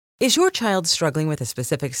Is your child struggling with a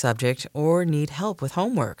specific subject or need help with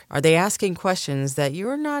homework? Are they asking questions that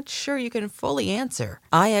you're not sure you can fully answer?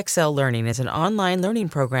 IXL Learning is an online learning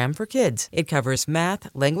program for kids. It covers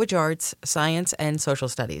math, language arts, science, and social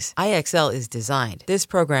studies. IXL is designed. This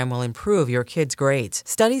program will improve your kids' grades.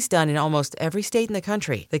 Studies done in almost every state in the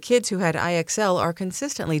country. The kids who had IXL are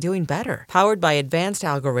consistently doing better. Powered by advanced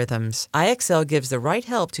algorithms, IXL gives the right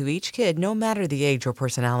help to each kid no matter the age or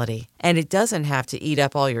personality. And it doesn't have to eat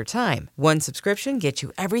up all your time. One subscription gets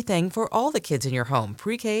you everything for all the kids in your home,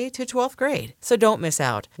 pre-K to 12th grade. So don't miss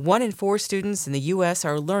out. 1 in 4 students in the U.S.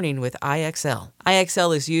 are learning with IXL.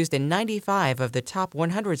 IXL is used in 95 of the top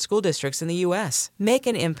 100 school districts in the U.S. Make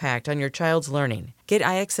an impact on your child's learning. Get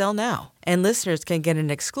IXL now. And listeners can get an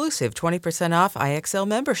exclusive 20% off IXL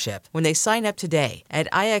membership when they sign up today at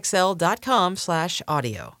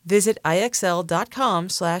IXL.com/audio. Visit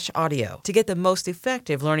IXL.com/audio to get the most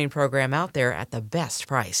effective learning program out there at the best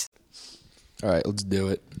price. All right, let's do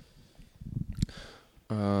it.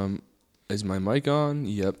 Is my mic on?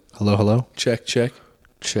 Yep. Hello, hello. Check, check.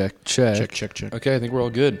 Check, check. Check, check, check. Okay, I think we're all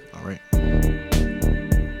good. All right.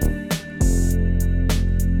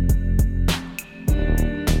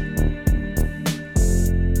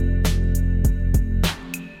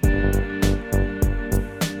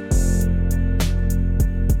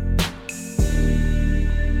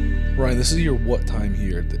 Ryan, this is your what time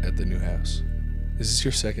here at the new house? Is this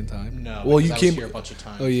your second time? No, well, you I came was here a bunch of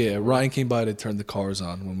times. Oh yeah, Ryan came by to turn the cars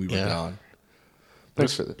on when we were gone.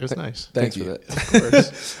 Thanks for that. It was nice. Thanks you. for that. Of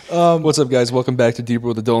course. What's up, guys? Welcome back to Deeper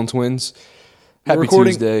with the Dolan Twins. Happy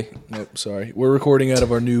Tuesday. Nope, sorry. We're recording out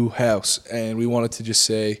of our new house, and we wanted to just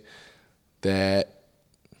say that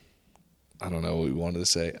I don't know what we wanted to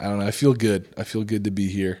say. I don't know. I feel good. I feel good to be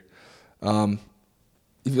here.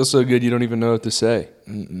 You feel so good you don't even know what to say.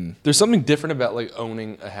 There's something different about like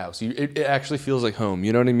owning a house. It actually feels like home.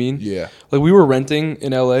 You know what I mean? Yeah. Like we were renting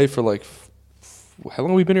in LA for like how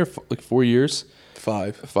long have we been here? Like 4 years?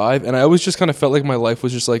 5. And I always just kind of felt like my life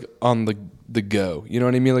was just like on the go. You know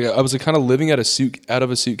what I mean? Like I was like kind of living out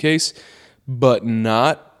of a suitcase, but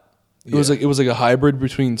not. It was like a hybrid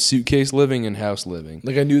between suitcase living and house living.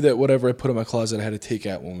 Like I knew that whatever I put in my closet, I had to take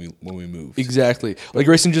out when we moved. Exactly. Like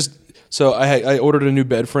Grayson so I ordered a new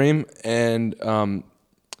bed frame, and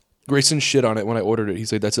Grayson shit on it when I ordered it.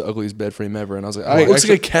 He's like, "That's the ugliest bed frame ever," and I was like, "It looks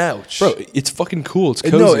like a couch, bro. It's fucking cool. It's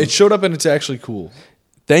cozy." No, it showed up and it's actually cool.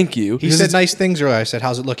 Thank you. He said nice things earlier. I said,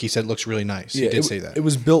 "How's it look?" He said, "It looks really nice." Yeah, he did say that. It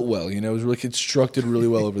was built well. You know, it was really constructed really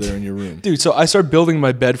well over there in your room, dude. So I started building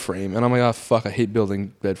my bed frame, and I'm like, "Oh fuck, I hate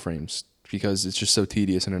building bed frames." Because it's just so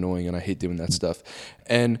tedious and annoying, and I hate doing that stuff.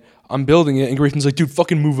 And I'm building it, and Grayson's like, "Dude,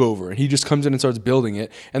 fucking move over." And he just comes in and starts building it.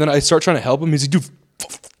 And then I start trying to help him. He's like, "Dude,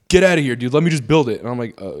 get out of here, dude. Let me just build it." And I'm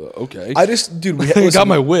like, "Okay." We got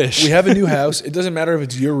my wish. We have a new house. It doesn't matter if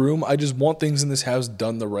it's your room. I just want things in this house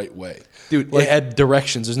done the right way. Dude, it had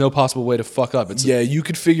directions. There's no possible way to fuck up. You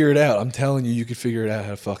could figure it out. I'm telling you could figure it out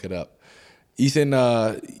how to fuck it up. Ethan,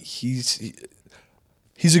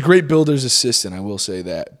 He's a great builder's assistant, I will say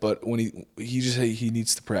that. But when he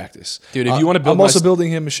needs to practice, dude. If you want to build, I'm also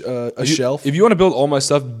building him a shelf. If you want to build all my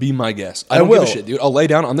stuff, be my guest. I don't give a shit, dude. I'll lay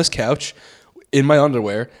down on this couch in my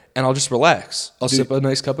underwear and I'll just relax. I'll sip a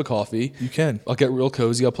nice cup of coffee. You can. I'll get real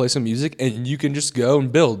cozy. I'll play some music, and you can just go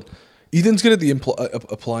and build. Ethan's good at the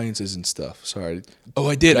appliances and stuff. Sorry. Oh,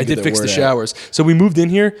 I did fix the showers. So we moved in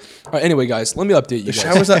here. All right, anyway, guys, let me update you. A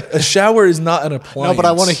shower is not an appliance. No, but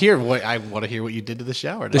I want to hear what you did to the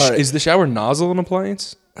shower. Is the shower nozzle an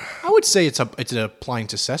appliance? I would say it's an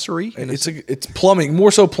appliance accessory. And it's plumbing,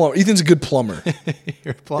 more so plumber. Ethan's a good plumber.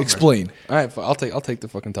 You're a plumber. Explain. All right, I'll take the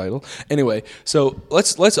fucking title. Anyway, so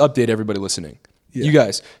let's update everybody listening. Yeah. You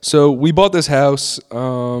guys. So we bought this house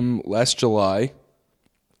last July.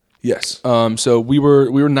 Yes. So we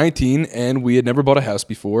were 19 and we had never bought a house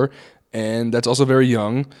before, and that's also very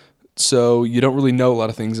young. So you don't really know a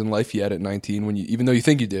lot of things in life yet at 19 even though you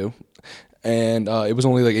think you do. And it was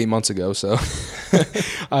only like 8 months ago, so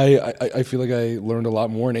I feel like I learned a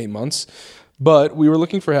lot more in 8 months. But we were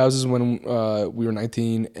looking for houses when we were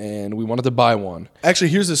 19, and we wanted to buy one. Actually,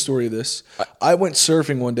 here's the story of this. I went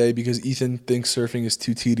surfing one day because Ethan thinks surfing is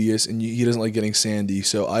too tedious, and he doesn't like getting sandy,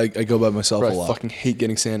 so I go by myself a lot. I fucking hate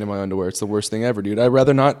getting sand in my underwear. It's the worst thing ever, dude. I'd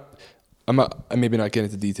rather not. I maybe not get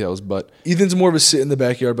into details, but Ethan's more of a sit in the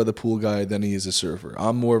backyard by the pool guy than he is a surfer.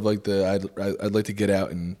 I'm more of like I'd like to get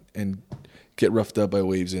out and get roughed up by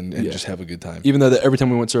waves and just have a good time. Even though every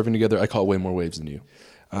time we went surfing together, I caught way more waves than you.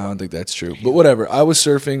 I don't think that's true. But whatever. I was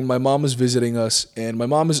surfing. My mom was visiting us. And my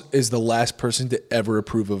mom is the last person to ever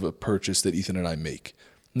approve of a purchase that Ethan and I make.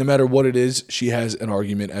 No matter what it is, she has an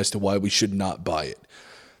argument as to why we should not buy it.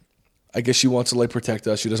 I guess she wants to like protect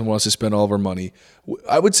us. She doesn't want us to spend all of our money.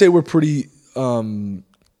 I would say we're pretty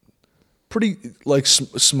like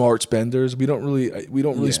smart spenders. We don't really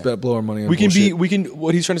blow our money on bullshit.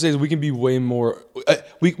 What he's trying to say is we can be way more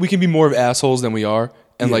we can be more of assholes than we are,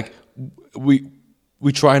 and like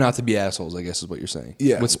we try not to be assholes, I guess is what you're saying.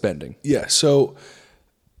 Yeah. With spending. Yeah. So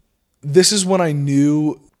this is when I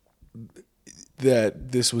knew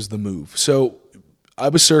that this was the move. So I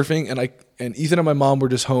was surfing, and Ethan and my mom were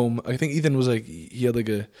just home. I think Ethan was like, he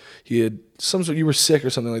had some sort, you were sick or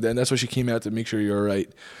something like that, and that's why she came out to make sure you're all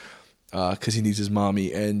right, because he needs his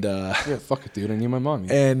mommy. And yeah, fuck it, dude, I need my mommy.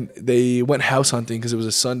 And they went house hunting because it was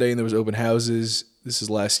a Sunday and there was open houses. This is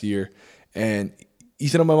last year, and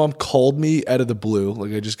Ethan and my mom called me out of the blue.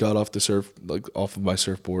 Like, I just got off the surf, like off of my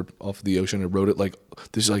surfboard, off of the ocean. I rode it like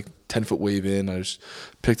this, like 10-foot wave in. I just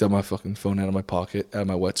picked up my fucking phone out of my pocket, out of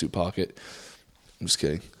my wetsuit pocket. I'm just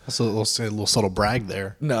kidding. That's a little subtle brag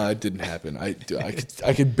there. No, it didn't happen. I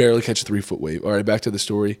could barely catch a 3-foot wave. All right, back to the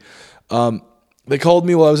story. They called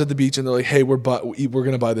me while I was at the beach, and they're like, "Hey, we're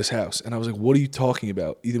gonna buy this house." And I was like, "What are you talking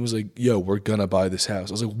about?" Ethan was like, "Yo, we're gonna buy this house."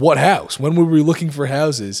 I was like, "What house? When were we looking for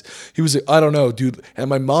houses?" He was like, "I don't know, dude." And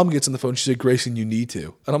my mom gets on the phone. She's like, "Grayson, you need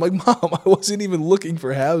to." And I'm like, "Mom, I wasn't even looking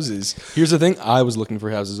for houses." Here's the thing. I was looking for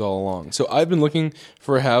houses all along. So I've been looking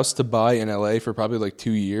for a house to buy in LA for probably like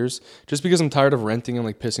 2 years, just because I'm tired of renting and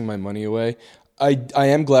like pissing my money away. I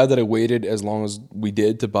am glad that I waited as long as we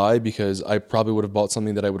did to buy, because I probably would have bought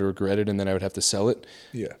something that I would have regretted, and then I would have to sell it.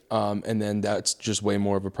 Yeah. And then that's just way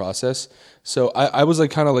more of a process. So I was like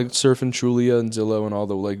kind of like surfing Trulia and Zillow and all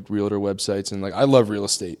the like realtor websites, and like I love real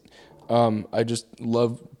estate. I just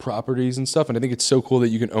love properties and stuff, and I think it's so cool that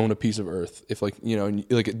you can own a piece of earth. If like, you know,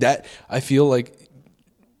 like that, I feel like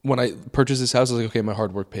when I purchased this house, I was like, okay, my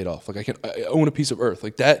hard work paid off. Like I own a piece of earth.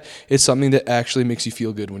 Like that is something that actually makes you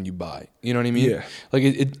feel good when you buy. You know what I mean? Yeah. Like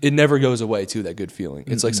it never goes away too, that good feeling.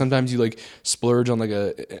 It's like sometimes you like splurge on like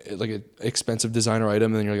a expensive designer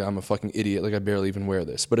item, and then you're like, I'm a fucking idiot. Like I barely even wear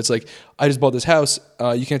this. But it's like, I just bought this house.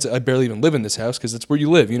 You can't say I barely even live in this house, because that's where you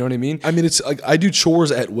live. You know what I mean? I mean, it's like I do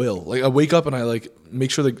chores at will. Like I wake up and I like make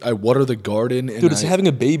sure that I water the garden. And dude, it's having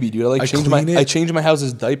a baby, dude. I change my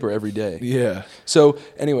house's diaper every day. Yeah. So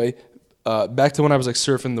anyway, back to when I was like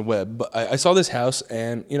surfing the web, but I saw this house,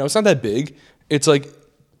 and you know, it's not that big. It's like,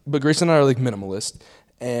 but Grace and I are like minimalist,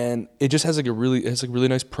 and it just has like really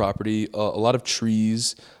nice property, a lot of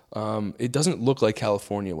trees. It doesn't look like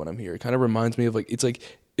California when I'm here. It kind of reminds me of like, it's like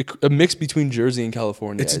a mix between Jersey and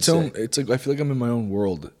California. It's its own. It's like I feel like I'm in my own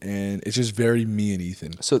world, and it's just very me and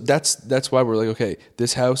Ethan. So that's why we're like, okay,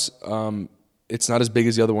 this house, it's not as big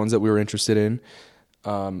as the other ones that we were interested in.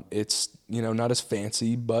 It's, you know, not as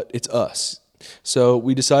fancy, but it's us. So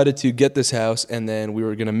we decided to get this house, and then we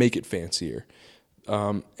were going to make it fancier.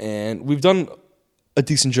 And we've done a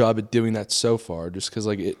decent job at doing that so far, just because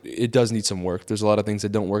like it does need some work. There's a lot of things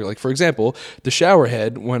that don't work. Like, for example, the shower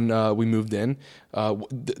head, when we moved in,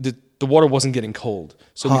 the water wasn't getting cold.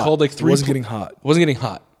 So we called like three. It wasn't getting hot. Wasn't getting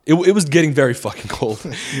hot. It was getting very fucking cold.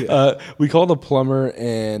 Yeah. We called a plumber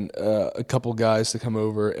and a couple guys to come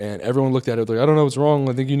over, and everyone looked at it like, I don't know what's wrong.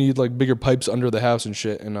 I think you need like bigger pipes under the house and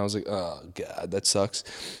shit. And I was like, oh God, that sucks.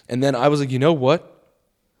 And then I was like, you know what?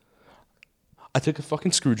 I took a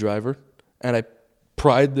fucking screwdriver and I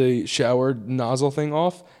pried the shower nozzle thing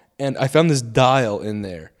off, and I found this dial in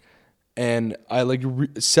there. And I like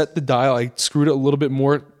set the dial. I screwed it a little bit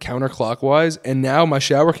more counterclockwise, and now my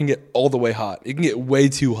shower can get all the way hot. It can get way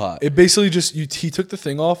too hot. It basically just he took the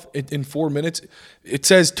thing off in 4 minutes. It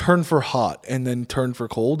says turn for hot and then turn for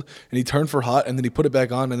cold, and he turned for hot and then he put it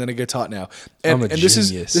back on, and then it gets hot now. And this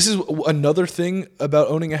is another thing about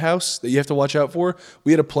owning a house that you have to watch out for.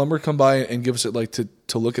 We had a plumber come by and give us it like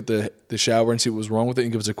to look at the shower and see what was wrong with it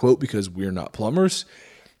and give us a quote, because we're not plumbers.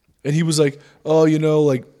 And he was like, oh, you know,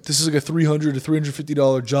 like this is like a $300 to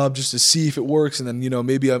 $350 job just to see if it works. And then, you know,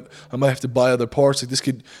 maybe I might have to buy other parts. Like this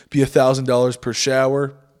could be $1,000 per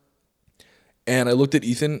shower. And I looked at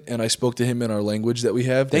Ethan and I spoke to him in our language that we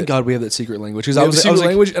have. Thank God we have that secret language. Because I was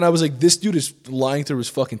language, and I was like, this dude is lying through his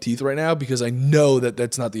fucking teeth right now, because I know that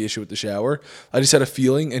that's not the issue with the shower. I just had a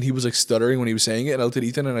feeling, and he was like stuttering when he was saying it. And I looked at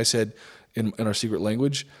Ethan and I said, in our secret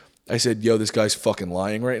language, I said, yo, this guy's fucking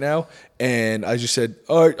lying right now. And I just said,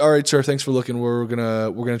 all right, sir, thanks for looking. We're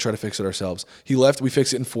gonna try to fix it ourselves. He left. We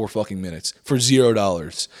fixed it in 4 fucking minutes for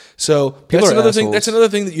 $0. So that's another thing. That's another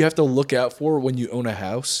thing that you have to look out for when you own a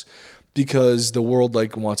house, because the world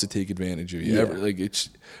like wants to take advantage of you. Yeah.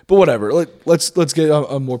 But whatever. Let's get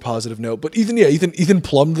a more positive note. But Ethan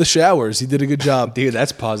plumbed the showers. He did a good job. Dude,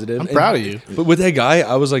 that's positive. I'm proud of you. But with that guy,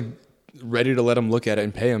 I was like, ready to let him look at it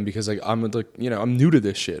and pay him because like I'm like, I'm new to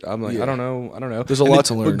this shit. I'm like, I don't know. There's a lot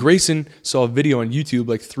to learn. But Grayson saw a video on YouTube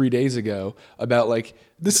like 3 days ago about like,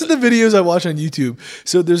 this is the videos I watch on YouTube.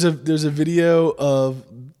 So there's a video of,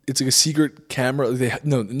 it's like a secret camera.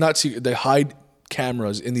 Not secret. They hide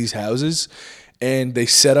cameras in these houses, and they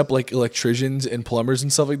set up like electricians and plumbers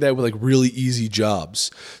and stuff like that with like really easy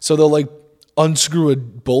jobs. So they'll like unscrew a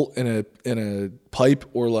bolt in a pipe,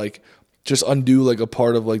 or like just undo like a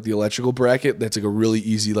part of like the electrical bracket. That's like a really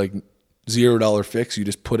easy like $0 fix. You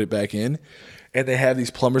just put it back in, and they have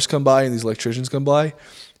these plumbers come by and these electricians come by,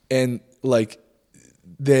 and like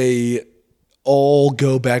they all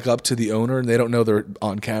go back up to the owner, and they don't know they're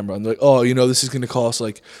on camera, and they're like, oh, this is going to cost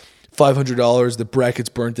like $500. The bracket's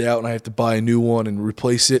burnt out, and I have to buy a new one and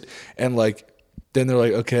replace it. And like, then they're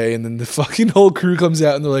like, okay. And then the fucking whole crew comes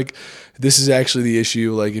out, and they're like, this is actually the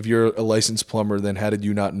issue. Like, if you're a licensed plumber, then how did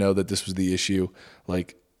you not know that this was the issue?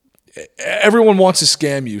 Like, everyone wants to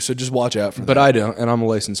scam you, so just watch out for that. But I don't, and I'm a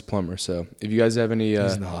licensed plumber. So if you guys have any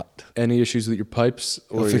He's not. any issues with your pipes,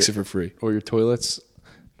 I'll fix it for free, or your toilets,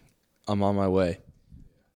 I'm on my way.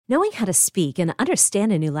 Knowing how to speak and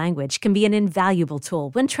understand a new language can be an invaluable tool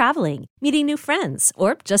when traveling, meeting new friends,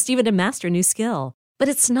 or just even to master a new skill. But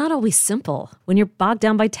it's not always simple when you're bogged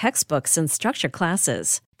down by textbooks and structured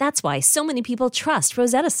classes. That's why so many people trust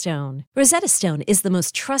Rosetta Stone. Rosetta Stone is the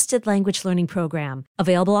most trusted language learning program,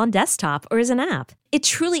 available on desktop or as an app. It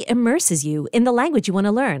truly immerses you in the language you want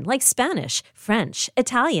to learn, like Spanish, French,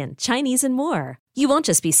 Italian, Chinese, and more. You won't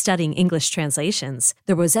just be studying English translations.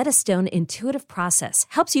 The Rosetta Stone intuitive process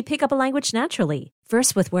helps you pick up a language naturally,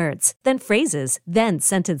 first with words, then phrases, then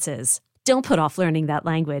sentences. Don't put off learning that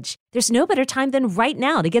language. There's no better time than right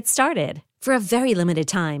now to get started. For a very limited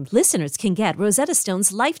time, listeners can get Rosetta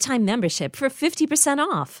Stone's lifetime membership for 50%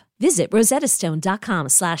 off. Visit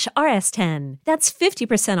rosettastone.com/rs10. That's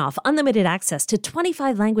 50% off unlimited access to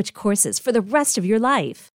 25 language courses for the rest of your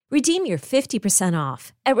life. Redeem your 50%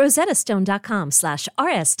 off at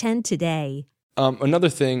rosettastone.com/rs10 today. Another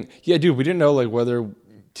thing, dude, we didn't know like whether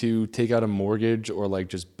to take out a mortgage or like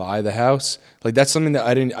just buy the house. Like that's something that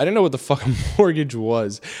I didn't know what the fuck a mortgage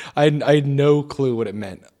was. I had no clue what it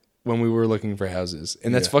meant when we were looking for houses,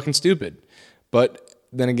 and that's fucking stupid. But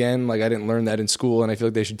then again, like I didn't learn that in school, and I feel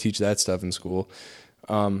like they should teach that stuff in school.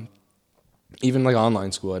 Even like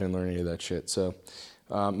online school, I didn't learn any of that shit. So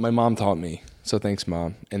my mom taught me. So thanks,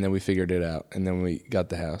 Mom. And then we figured it out, and then we got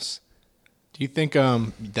the house. Do you think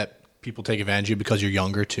that people take advantage of you because you're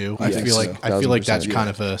younger too? I feel like that's kind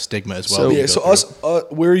of a stigma as well. So us,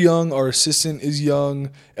 we're young. Our assistant is young.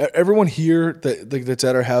 Everyone here that's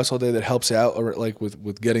at our house all day that helps out, or like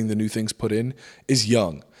with getting the new things put in, is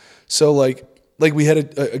young. So like we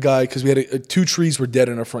had a guy, because we had 2 trees were dead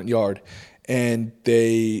in our front yard, and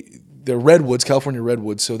they're redwoods, California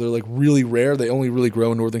redwoods. So they're like really rare. They only really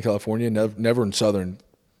grow in Northern California, never in Southern.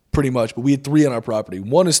 Pretty much, but we had 3 on our property.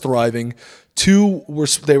 1 is thriving. 2 were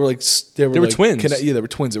twins. They were twins. They were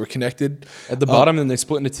twins. They were connected at the bottom, and they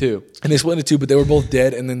split into 2. And they split into 2, but they were both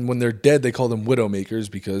dead. And then when they're dead, they call them widow makers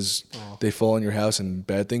because they fall in your house and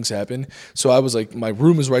bad things happen. So I was like, my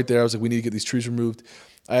room is right there. I was like, we need to get these trees removed.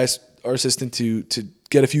 I asked our assistant to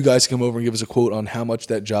get a few guys to come over and give us a quote on how much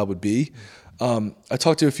that job would be. I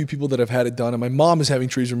talked to a few people that have had it done, and my mom is having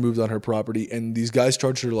trees removed on her property, and these guys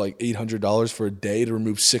charged her like $800 for a day to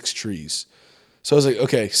remove 6 trees. So I was like,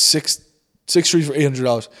 okay, six trees for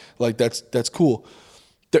 $800. Like that's cool.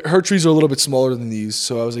 Her trees are a little bit smaller than these,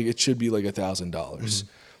 so I was like, it should be like $1,000. Mm-hmm.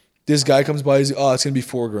 This guy comes by, he's like, oh, it's gonna be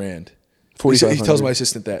 $4,000. He tells my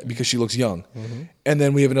assistant that because she looks young. Mm-hmm. And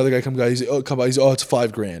then we have another guy come by, he's like, it's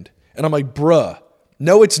 $5,000. And I'm like, bruh,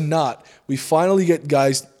 no, it's not. We finally get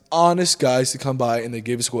honest guys to come by, and they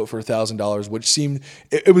gave us a quote for $1,000, which seemed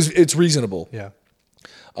it's reasonable. Yeah.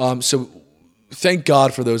 So thank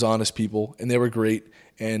God for those honest people, and they were great.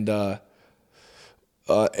 And they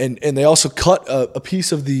also cut a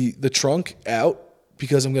piece of the trunk out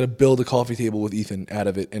because I'm going to build a coffee table with Ethan out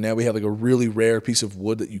of it. And now we have like a really rare piece of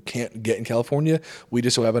wood that you can't get in California. We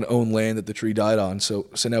just so happen to own land that the tree died on. So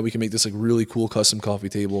now we can make this like really cool custom coffee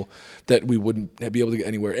table that we wouldn't be able to get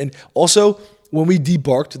anywhere. And also, when we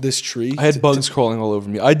debarked this tree, I had bugs crawling all over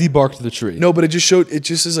me. I debarked the tree. No, but it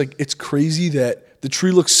just is like, it's crazy that the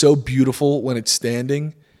tree looks so beautiful when it's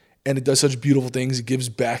standing, and it does such beautiful things. It gives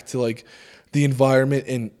back to like the environment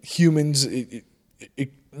and humans. It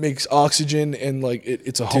makes oxygen, and like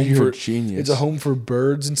it's a home for genius. It's a home for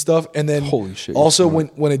birds and stuff. And then holy shit, also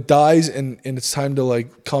when it dies and it's time to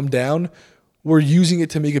like come down, we're using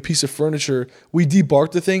it to make a piece of furniture. We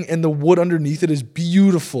debark the thing, and the wood underneath it is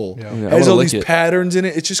beautiful. Yeah. It has all these patterns in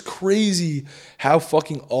it. It's just crazy how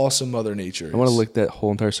fucking awesome Mother Nature is. I want to lick that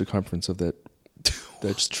whole entire circumference of that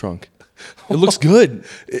trunk. It looks good.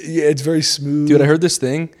 Yeah, it's very smooth. Dude, I heard this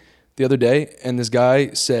thing the other day, and this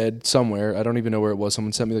guy said somewhere, I don't even know where it was,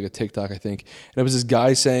 someone sent me like a TikTok, I think, and it was this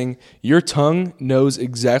guy saying, your tongue knows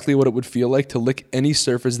exactly what it would feel like to lick any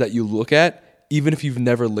surface that you look at, even if you've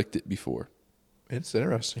never licked it before. It's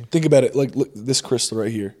interesting. Think about it. Like, look, this crystal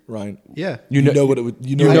right here, Ryan. Yeah. You know what it would.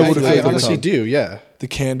 You know what it would. I honestly do. Yeah. The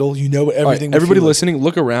candle. You know everything. Right, everybody listening,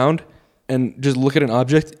 look around and just look at an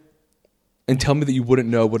object and tell me that you wouldn't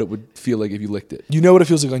know what it would feel like if you licked it. You know what it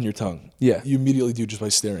feels like on your tongue. Yeah. You immediately do just by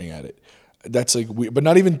staring at it. That's like weird, but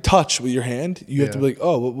not even touch with your hand. You have to be like,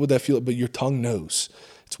 oh, what would that feel like? But your tongue knows.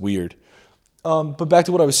 It's weird. But back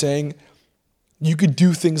to what I was saying. You could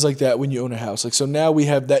do things like that when you own a house. Like, so now we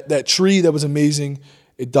have that tree that was amazing.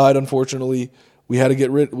 It died, unfortunately. We had to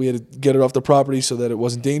get it off the property so that it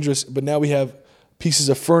wasn't dangerous. But now we have pieces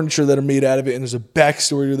of furniture that are made out of it, and there's a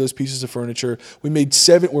backstory to those pieces of furniture. We're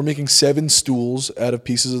making 7 stools out of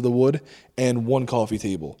pieces of the wood and 1 coffee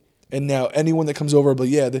table. And now anyone that comes over will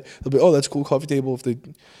be like, they'll be, oh, that's a cool coffee table if they,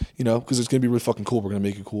 because it's going to be really fucking cool. We're going to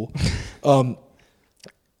make it cool.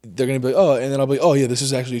 They're going to be like, oh, and then I'll be like, oh, yeah, this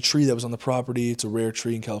is actually a tree that was on the property. It's a rare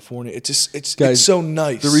tree in California. It's so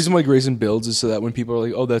nice. The reason why Grayson builds is so that when people are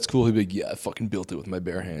like, oh, that's cool, he'll be like, yeah, I fucking built it with my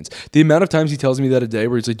bare hands. The amount of times he tells me that a day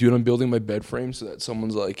where he's like, dude, I'm building my bed frame so that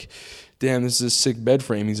someone's like, damn, this is a sick bed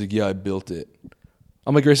frame. He's like, yeah, I built it.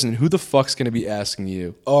 I'm like, Grayson, who the fuck's going to be asking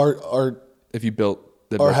you if you built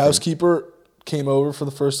the bed frame? Our housekeeper came over for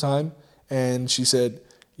the first time, and she said,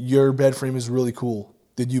 your bed frame is really cool.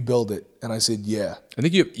 Did you build it? And I said, yeah. I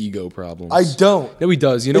think you have ego problems. I don't. No, he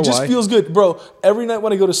does. You know why? It just feels good. Bro, every night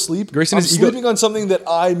when I go to sleep, I'm sleeping on something that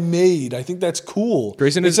I made. I think that's cool.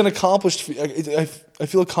 It's an accomplished... I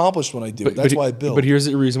feel accomplished when I do it. That's why I build. But here's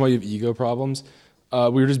the reason why you have ego problems. We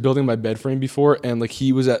were just building my bed frame before, and like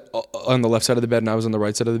he was on the left side of the bed, and I was on the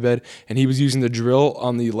right side of the bed, and he was using the drill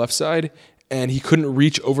on the left side, and he couldn't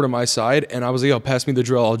reach over to my side, and I was like, oh, pass me the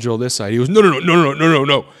drill, I'll drill this side. He goes,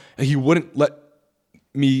 no. And he wouldn't let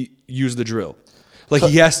me use the drill. Like,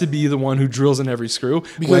 he has to be the one who drills in every screw.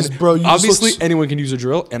 Because, bro, obviously anyone can use a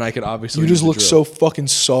drill, and I could obviously. You just look so fucking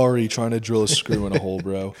sorry trying to drill a screw in a hole,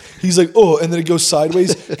 bro. He's like, oh, and then it goes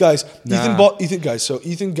sideways, guys.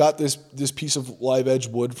 Ethan got this piece of live edge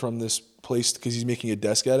wood from this place because he's making a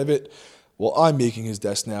desk out of it. Well, I'm making his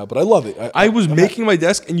desk now, but I love it. I was making my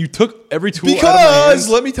desk, and you took every tool out of my hands.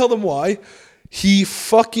 Let me tell them why. He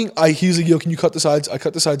was like, yo, can you cut the sides? I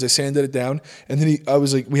cut the sides. I sanded it down. And then I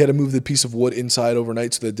was like, we had to move the piece of wood inside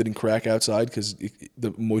overnight so that it didn't crack outside because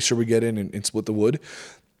the moisture would get in and split the wood.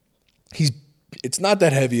 It's not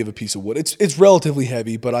that heavy of a piece of wood. It's relatively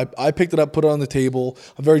heavy, but I picked it up, put it on the table.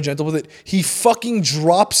 I'm very gentle with it. He fucking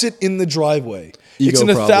drops it in the driveway. It's an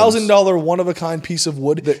 $1,000 one-of-a-kind piece of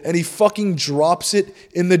wood, and he fucking drops it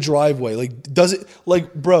in the driveway. Like, does it?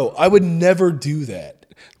 Like, bro, I would never do that.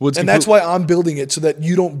 That's why I'm building it, so that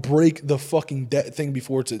you don't break the fucking thing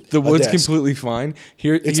before it's the wood's completely fine.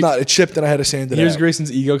 It's not. It's chipped, and I had to sand it out. Here's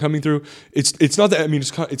Grayson's ego coming through. It's not that. I mean,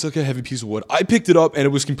 it's like a heavy piece of wood. I picked it up, and it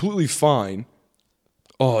was completely fine.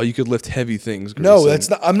 Oh, you could lift heavy things, Grayson. No, that's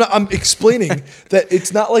not. I'm explaining that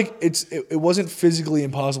it's not like it wasn't physically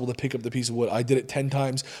impossible to pick up the piece of wood. I did it 10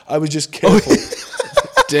 times. I was just careful.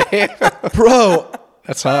 Damn, bro,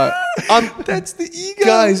 that's hot. That's the ego,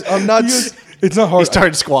 guys. I'm not. It's not hard. He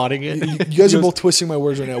started squatting it. You guys are both twisting my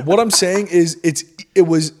words right now. What I'm saying is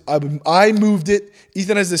I moved it.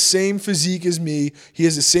 Ethan has the same physique as me. He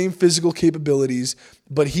has the same physical capabilities,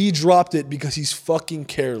 but he dropped it because he's fucking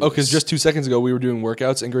careless. Oh, because just 2 seconds ago we were doing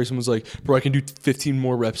workouts and Grayson was like, bro, I can do 15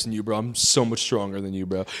 more reps than you, bro. I'm so much stronger than you,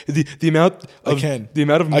 bro. The amount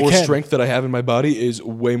of more strength that I have in my body is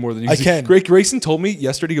way more than you. I can. Grayson told me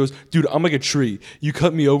yesterday, he goes, dude, I'm like a tree. You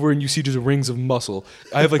cut me over and you see just rings of muscle.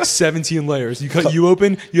 I have like 17 layers. You cut you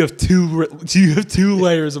open, you have two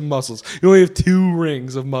layers of muscles. You only have 2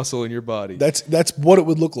 rings of muscle in your body. That's what it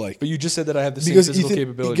would look like. But you just said that I have the same physical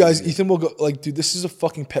capability. Guys, Ethan will go like, dude, this is a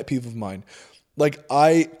fucking pet peeve of mine. Like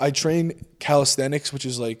I train calisthenics, which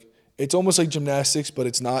is like, it's almost like gymnastics, but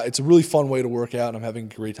it's not. It's a really fun way to work out, and I'm having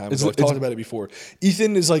a great time. I've talked about it before.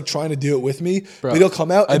 Ethan is like trying to do it with me, but he'll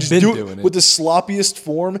come out and just do it with the sloppiest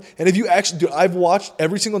form. And if you actually do, I've watched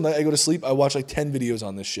every single night I go to sleep, I watch like 10 videos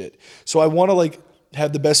on this shit. So I want to like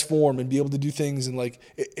have the best form and be able to do things, and like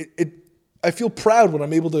I feel proud when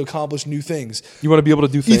I'm able to accomplish new things. You want to be able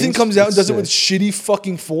to do things? Ethan comes out and does it with shitty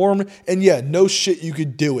fucking form, and yeah, no shit, you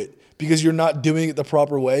could do it. because you're not doing it the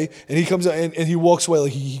proper way. And he comes out and he walks away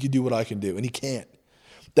like he could do what I can do, and he can't.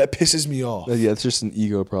 That pisses me off. Yeah, it's just an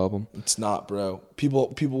ego problem. It's not, bro.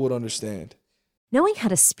 People would understand. Knowing how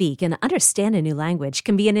to speak and understand a new language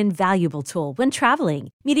can be an invaluable tool when traveling,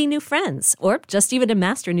 meeting new friends, or just even to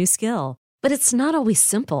master a new skill. But it's not always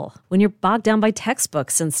simple when you're bogged down by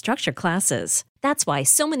textbooks and structure classes. That's why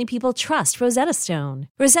so many people trust Rosetta Stone.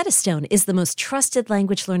 Rosetta Stone is the most trusted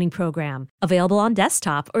language learning program, available on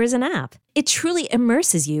desktop or as an app. It truly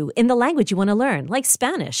immerses you in the language you want to learn, like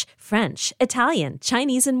Spanish, French, Italian,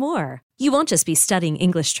 Chinese, and more. You won't just be studying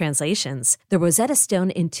English translations. The Rosetta Stone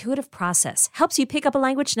intuitive process helps you pick up a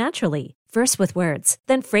language naturally, first with words,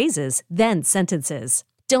 then phrases, then sentences.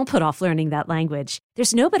 Don't put off learning that language.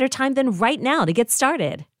 There's no better time than right now to get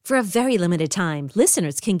started. For a very limited time,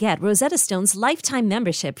 listeners can get Rosetta Stone's lifetime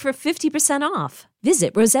membership for 50% off.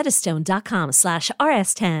 Visit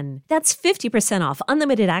rosettastone.com/rs10. That's 50% off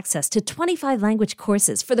unlimited access to 25 language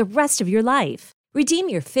courses for the rest of your life. Redeem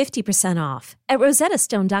your 50% off at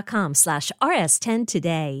rosettastone.com/rs10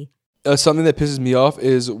 today. Something that pisses me off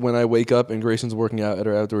is when I wake up and Grayson's working out at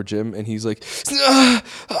our outdoor gym and he's like, this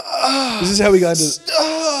is how we got into.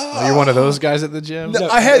 Oh, you're one of those guys at the gym? No,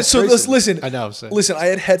 I had so listen. I know. Listen, I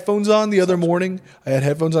had headphones on the other morning.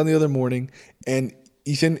 And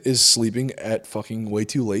Ethan is sleeping at fucking way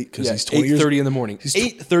too late because he's 20 8:30 in the morning. He's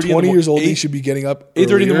 20 years old. He should be getting up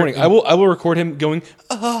 8:30 in the morning. I will record him going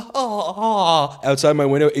outside my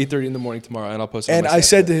window 8:30 in the morning tomorrow, and I'll post it. And I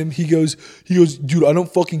said to him, he goes, dude, I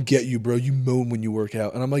don't fucking get you, bro. You moan when you work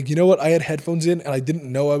out. And I'm like, you know what? I had headphones in, and I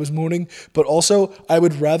didn't know I was moaning. But also, I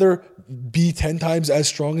would rather be 10 times as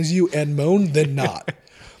strong as you and moan than not.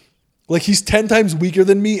 Like, he's 10 times weaker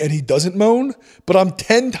than me and he doesn't moan, but I'm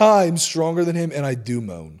 10 times stronger than him and I do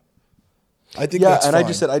moan. I think that's fine. I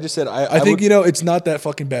just said, I think, it's not that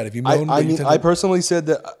fucking bad if you moan. I personally said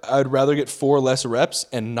that I'd rather get 4 less reps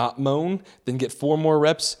and not moan than get 4 more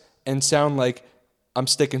reps and sound like I'm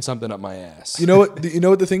sticking something up my ass. You know what? You know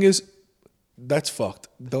what the thing is? That's fucked.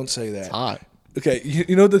 Don't say that. It's hot. Okay.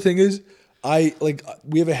 You know what the thing is?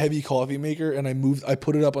 We have a heavy coffee maker, and I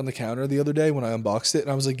put it up on the counter the other day when I unboxed it, and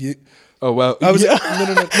I was like, oh wow, no.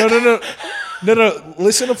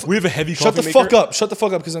 Listen, we have a heavy coffee maker. Shut the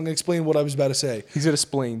fuck up, because I'm gonna explain what I was about to say. He's gonna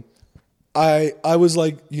explain. I was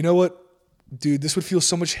like, you know what, dude, this would feel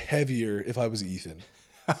so much heavier if I was Ethan.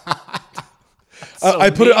 I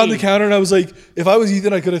put it on the counter and I was like, if I was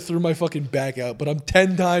Ethan, I could have threw my fucking back out, but I'm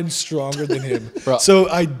 10 times stronger than him. Bro, so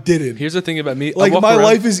I didn't. Here's the thing about me. Like, my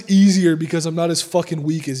life is easier because I'm not as fucking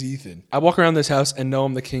weak as Ethan. I walk around this house and know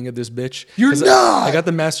I'm the king of this bitch. You're not! I got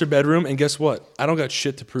the master bedroom, and guess what? I don't got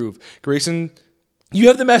shit to prove. Grayson... You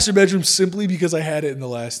have the master bedroom simply because I had it in the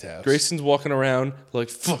last house. Grayson's walking around like,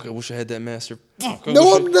 fuck, I wish I had that master. Fuck,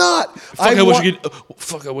 I'm not. I wish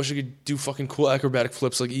I could do fucking cool acrobatic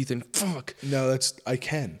flips like Ethan. Fuck. No, I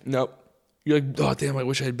can. Nope. You're like, oh, damn, I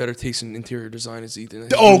wish I had better taste in interior design as Ethan.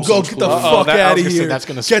 Go get the fuck out of here. That's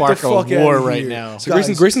going to spark a war right now. So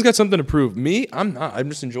Grayson's got something to prove. Me, I'm not. I'm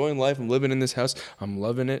just enjoying life. I'm living in this house. I'm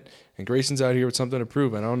loving it. And Grayson's out here with something to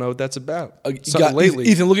prove. I don't know what that's about. Lately.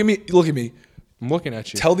 Ethan, look at me. I'm looking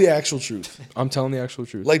at you. Tell the actual truth. I'm telling the actual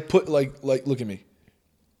truth. Look at me.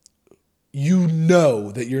 You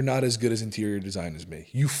know that you're not as good as interior design as me.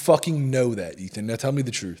 You fucking know that, Ethan. Now tell me the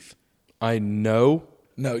truth. I know.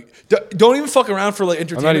 No, don't even fuck around for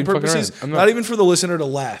entertainment purposes. Not even for the listener to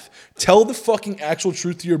laugh. Tell the fucking actual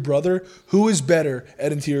truth to your brother. Who is better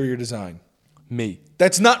at interior design? Me.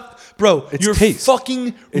 That's not, bro. It's you're taste.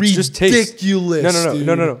 Fucking it's ridiculous.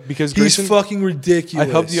 No. Because he's Grayson, fucking ridiculous.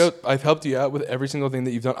 I've helped you out with every single thing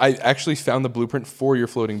that you've done. I actually found the blueprint for your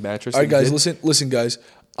floating mattress. All right, guys, listen, guys.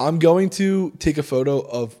 I'm going to take a photo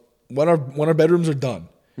of when our bedrooms are done.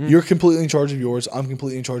 You're completely in charge of yours. I'm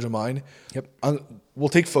completely in charge of mine. Yep. We'll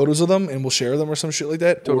take photos of them and we'll share them or some shit like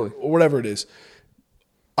that. Totally. Or whatever it is.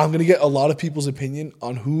 I'm going to get a lot of people's opinion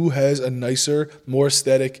on who has a nicer, more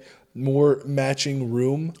aesthetic, more matching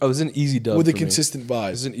room. Oh, this is an easy dub with for a consistent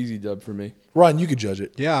vibe. This is an easy dub for me. Ryan, you could judge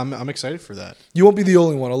it. Yeah, I'm excited for that. You won't be the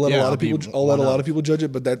only one. I'll let a lot of people judge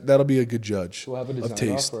it, but that'll be a good judge of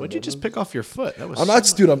taste. Why'd you just pick off your foot? That was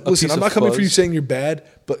I'm not coming for you saying you're bad,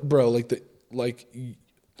 but bro,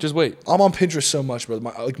 just wait. I'm on Pinterest so much, bro.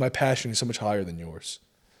 My passion is so much higher than yours.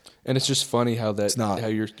 And it's just funny how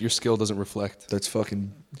your skill doesn't reflect. That's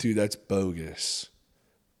fucking dude. That's bogus.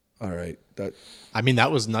 All right,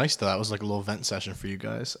 that was nice though. That was like a little vent session for you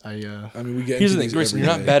guys. we get. Here's the thing, Grayson. You're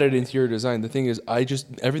not bad at interior design. The thing is,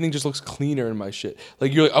 everything just looks cleaner in my shit.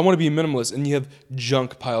 Like you're like, I want to be a minimalist, and you have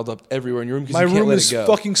junk piled up everywhere in your room because you can't let it go. My room is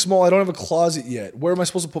fucking small. I don't have a closet yet. Where am I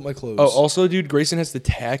supposed to put my clothes? Oh, also, dude, Grayson has the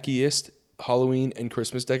tackiest Halloween and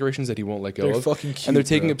Christmas decorations that he won't let go They're of. fucking cute, and they're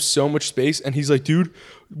taking up so much space. And he's like, dude,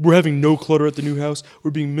 we're having no clutter at the new house.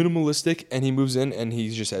 We're being minimalistic. And he moves in and he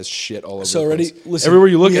just has shit all over the place. Listen, everywhere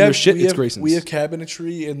you look and there's shit, it's Grayson's. We have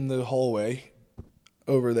cabinetry in the hallway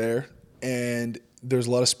over there, and there's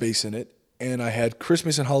a lot of space in it. And I had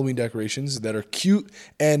Christmas and Halloween decorations that are cute.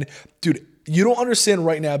 And dude, you don't understand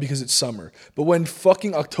right now because it's summer. But when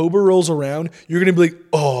fucking October rolls around, you're going to be like,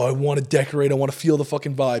 oh, I want to decorate. I want to feel the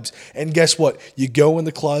fucking vibes. And guess what? You go in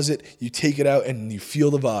the closet, you take it out, and you feel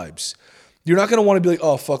the vibes. You're not going to want to be like,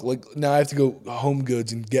 oh, fuck, like now I have to go Home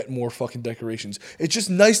Goods and get more fucking decorations. It's just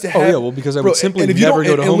nice to have. Oh, yeah, well, because I would simply never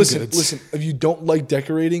go to Home Goods. Listen, if you don't like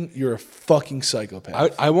decorating, you're a fucking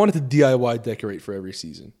psychopath. I wanted to DIY decorate for every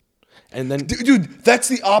season. And then, dude, that's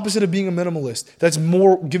the opposite of being a minimalist. That's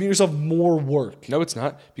more giving yourself more work. No, it's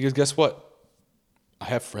not. Because guess what? I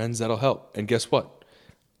have friends that'll help. And guess what?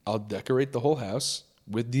 I'll decorate the whole house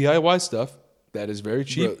with DIY stuff that is very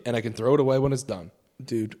cheap, and I can throw it away when it's done.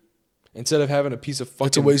 Dude. Instead of having a piece of fucking...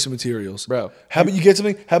 It's a waste of materials. Bro. How about you get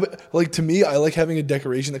something... like, to me, I like having a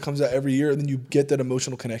decoration that comes out every year, and then you get that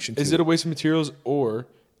emotional connection to it. Is it a waste of materials, or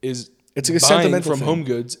is... It's like a sentimental from thing. Home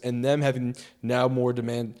Goods and them having now more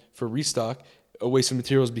demand for restock, a waste of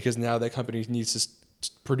materials because now that company needs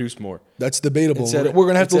to produce more. That's debatable. We're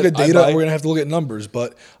going to have to look at data. We're going to have to look at numbers.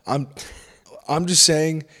 But I'm just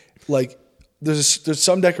saying, like, there's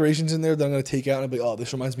some decorations in there that I'm going to take out and be like, oh,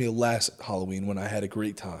 this reminds me of last Halloween when I had a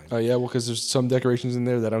great time. Oh, yeah? Well, because there's some decorations in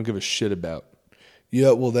there that I don't give a shit about.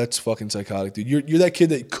 Yeah, well, that's fucking psychotic, dude. You're that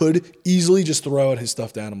kid that could easily just throw out his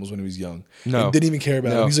stuffed animals when he was young. No. And didn't even care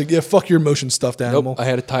about it. He's like, yeah, fuck your emotion stuffed animal. Nope. I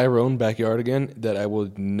had a Tyrone backyard again that I will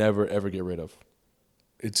never, ever get rid of.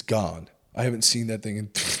 It's gone. I haven't seen that thing in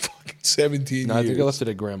fucking 17 years. No, I think I left it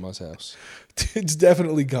at Grandma's house. It's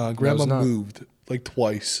definitely gone. Grandma not. moved like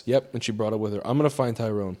twice. Yep, and she brought it with her. I'm going to find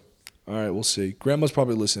Tyrone. All right, we'll see. Grandma's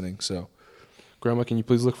probably listening, so. Grandma, can you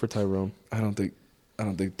please look for Tyrone? I don't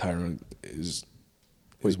think Tyrone is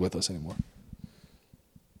with us anymore.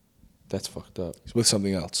 That's fucked up. He's with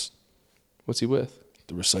something else. What's he with?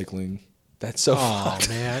 The recycling. That's so fucked.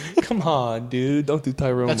 Oh, man. Come on, dude. Don't do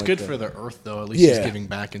Tyrone That's like good that. for the earth, though. At least he's giving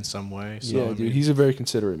back in some way. So, yeah, dude. He's a very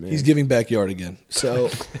considerate man. He's giving backyard again. So,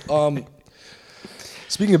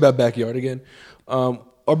 speaking about backyard again,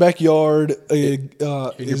 our backyard...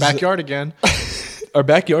 your backyard again. Our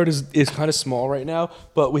backyard is kind of small right now,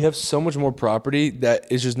 but we have so much more property that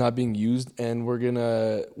is just not being used, and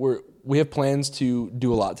we have plans to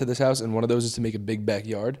do a lot to this house, and one of those is to make a big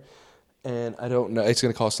backyard. And I don't know, it's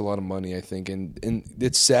going to cost a lot of money, I think, and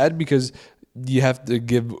it's sad because you have to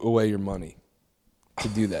give away your money to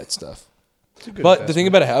do that stuff. But the thing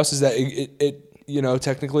about a house is that it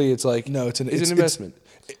technically it's like it's an investment.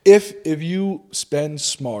 If you spend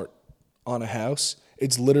smart on a house,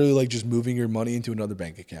 it's literally like just moving your money into another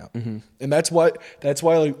bank account. Mm-hmm. And that's why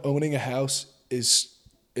like owning a house is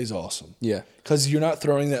awesome. Yeah. Cuz you're not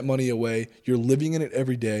throwing that money away. You're living in it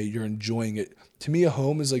every day. You're enjoying it. To me, a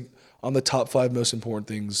home is like on the top 5 most important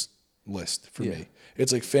things list for me.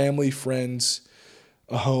 It's like family, friends,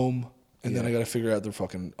 a home, and then I got to figure out the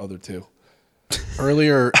fucking other 2.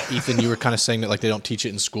 Earlier, Ethan, you were kind of saying that like they don't teach it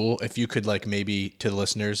in school. If you could like maybe to the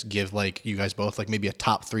listeners give like you guys both like maybe a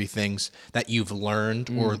top 3 things that you've learned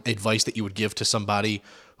or advice that you would give to somebody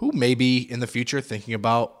who may be in the future thinking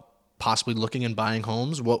about possibly looking and buying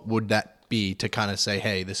homes, what would that be to kind of say,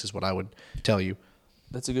 hey, this is what I would tell you?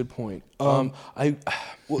 That's a good point. So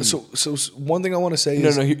one thing I want to say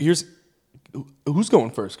is here's who's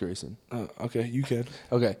going first, Grayson. Okay, you can.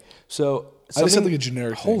 Okay, so I just had like a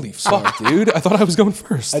generic thing. Holy fuck, dude! I thought I was going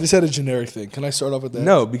first. I just had a generic thing. Can I start off with that?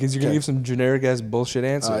 No, because you're gonna give some generic ass bullshit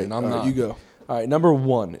answer, and I'm not. You go. All right, number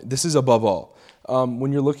 1. This is above all.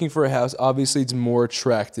 When you're looking for a house, obviously it's more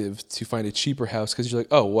attractive to find a cheaper house because you're like,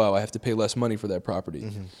 oh wow, I have to pay less money for that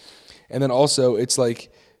property, and then also it's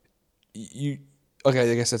like you.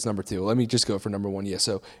 Okay, I guess that's number 2. Let me just go for number 1. Yeah,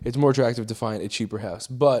 so it's more attractive to find a cheaper house.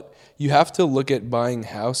 But you have to look at buying a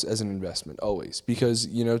house as an investment always because,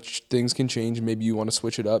 things can change. Maybe you want to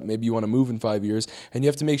switch it up. Maybe you want to move in 5 years. And you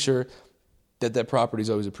have to make sure that property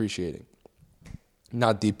is always appreciating,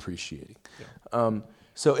 not depreciating. Yeah.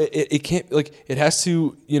 So it can't, like, it has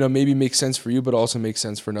to, maybe make sense for you, but also make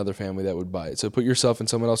sense for another family that would buy it. So put yourself in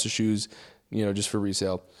someone else's shoes, just for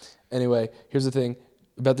resale. Anyway, here's the thing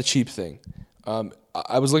about the cheap thing.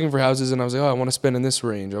 I was looking for houses and I was like, oh, I want to spend in this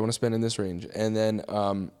range. And then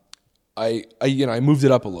I moved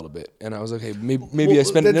it up a little bit, and I was like, hey, maybe I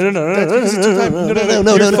spent no.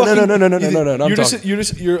 You're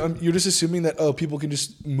just assuming that people can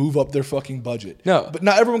just move up their fucking budget. No, but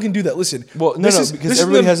not everyone can do that. Listen, because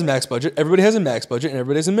everybody has a max budget. Everybody has a max budget, and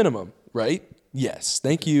everybody has a minimum, right? Yes,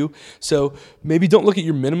 thank you. So maybe don't look at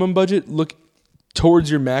your minimum budget. Look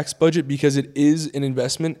towards your max budget, because it is an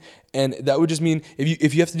investment, and that would just mean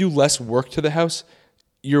if you have to do less work to the house,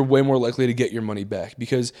 you're way more likely to get your money back,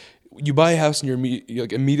 because you buy a house and you're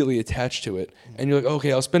like immediately attached to it, and you're like,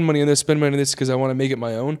 okay, I'll spend money on this because I want to make it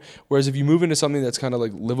my own. Whereas if you move into something that's kind of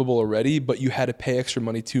like livable already, but you had to pay extra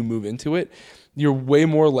money to move into it, you're way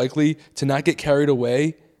more likely to not get carried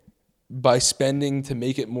away by spending to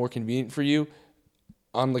make it more convenient for you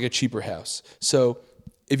on like a cheaper house. So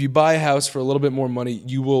if you buy a house for a little bit more money,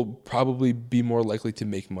 you will probably be more likely to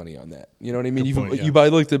make money on that. You know what I mean? You buy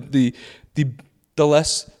like the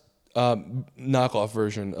less knockoff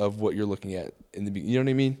version of what you're looking at in the beginning. You know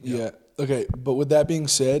what I mean? Yeah. Okay. But with that being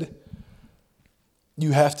said,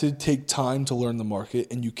 you have to take time to learn the market,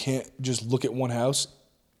 and you can't just look at one house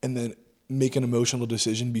and then make an emotional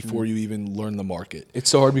decision before you even learn the market. It's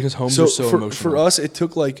so hard because homes are so emotional. For us, it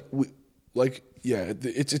took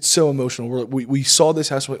it's so emotional. We saw this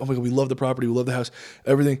house. We're like, oh my God, we love the property. We love the house,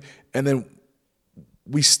 everything. And then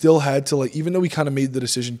we still had to, like, even though we kind of made the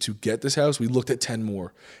decision to get this house, we looked at 10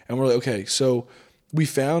 more, and we're like, okay, so we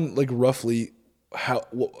found like roughly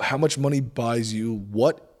how much money buys you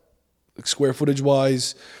what, like square footage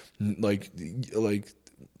wise, like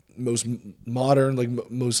most modern, like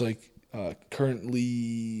most like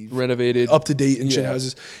currently renovated, up to date and shit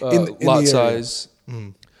houses in lot size.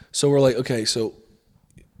 So we're like, okay, so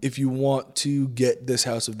if you want to get this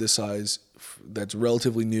house of this size that's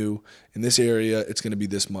relatively new in this area, it's going to be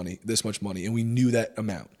this much money, and we knew that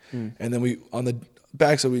amount. And then we, on the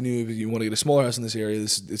backside, we knew if you want to get a smaller house in this area,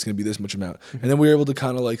 it's going to be this much amount. And then we were able to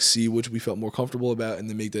kind of like see which we felt more comfortable about, and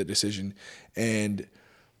then make that decision. And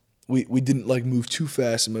we didn't like move too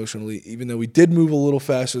fast emotionally, even though we did move a little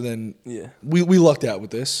faster than we lucked out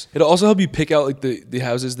with this. It'll also help you pick out like the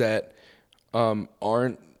houses that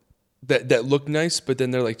aren't that look nice, but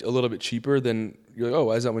then they're like a little bit cheaper. Then you're like, oh,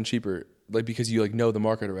 why is that one cheaper? Like, because you like know the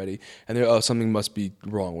market already, and they're something must be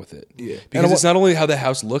wrong with it. Yeah, because it's not only how the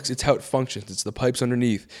house looks, it's how it functions. It's the pipes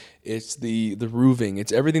underneath, it's the roofing,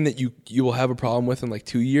 it's everything that you will have a problem with in like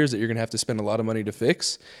 2 years that you're gonna have to spend a lot of money to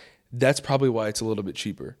fix. That's probably why it's a little bit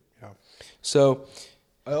cheaper. Yeah. So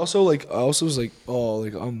I also was like,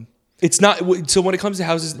 it's not. So when it comes to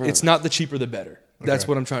houses, it's not the cheaper the better. That's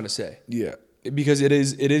what I'm trying to say. Yeah. Because it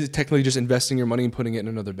is technically just investing your money and putting it in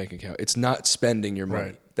another bank account. It's not spending your money.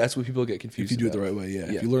 Right. That's what people get confused if you do about. it the right way.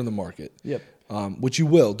 Yeah. If you learn the market. Yep. Which you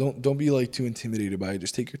will. Don't be like too intimidated by it.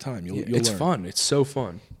 Just take your time. You'll it's learn. Fun. It's so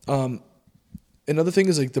fun. Another thing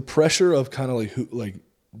is like the pressure of kind of like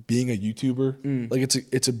being a YouTuber. Like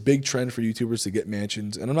it's a big trend for YouTubers to get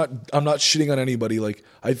mansions. And I'm not shitting on anybody. Like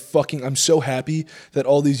I'm so happy that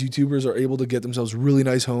all these YouTubers are able to get themselves really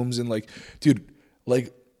nice homes, and like, dude,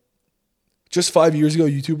 like, just 5 years ago,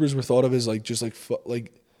 YouTubers were thought of as like just like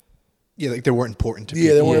like they weren't important to people.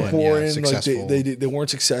 Yeah, they weren't important. Successful. Like they weren't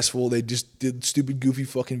successful. They just did stupid, goofy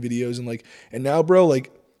fucking videos, and now, bro,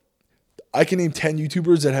 like I can name 10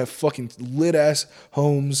 YouTubers that have fucking lit ass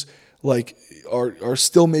homes, like are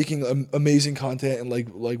still making amazing content and like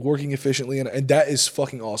working efficiently, and that is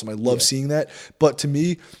fucking awesome. I love seeing that. But to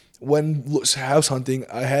me, when house hunting,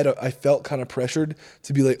 I felt kind of pressured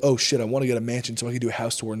to be like, oh shit, I want to get a mansion so I can do a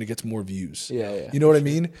house tour and it gets more views. Yeah. You know what I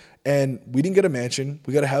mean? And we didn't get a mansion.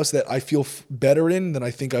 We got a house that I feel better in than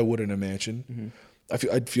I think I would in a mansion.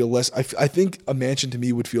 I'd feel less. I think a mansion to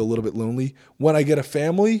me would feel a little bit lonely. When I get a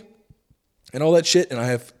family and all that shit, and I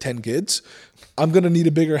have 10 kids, I'm gonna need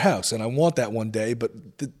a bigger house, and I want that one day.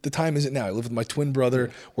 But the time isn't now. I live with my twin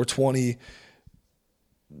brother. We're 20.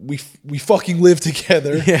 We fucking live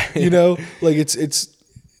together. You know, like it's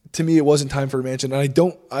to me, it wasn't time for a mansion, and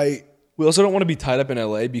we also don't want to be tied up in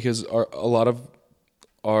LA because a lot of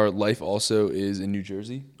our life also is in New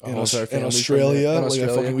Jersey and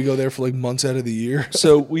Australia. We go there for like months out of the year.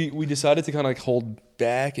 So we decided to kind of like hold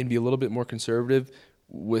back and be a little bit more conservative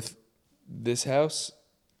with this house,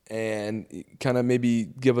 and kind of maybe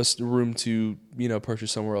give us the room to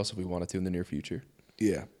purchase somewhere else if we wanted to in the near future.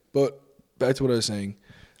 Yeah, but back to what I was saying.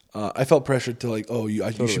 I felt pressured to like,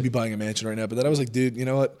 you should be buying a mansion right now. But then I was like, dude, you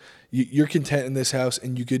know what? You're content in this house,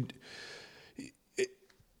 and you could.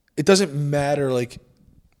 It doesn't matter. Like,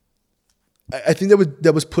 I think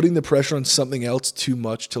that was putting the pressure on something else too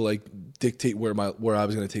much to like dictate where I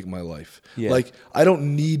was going to take my life. Yeah. Like, I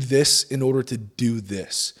don't need this in order to do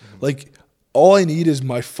this. Like, all I need is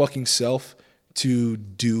my fucking self to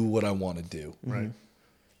do what I want to do. Right.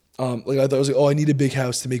 Like I thought I was like, oh, I need a big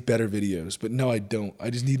house to make better videos, but no, I don't.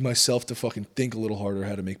 I just need myself to fucking think a little harder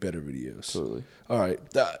how to make better videos. Totally. All right.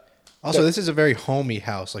 Also, this is a very homey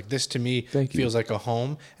house. Like this to me feels like a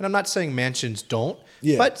home. And I'm not saying mansions don't,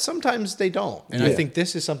 but sometimes they don't. And I think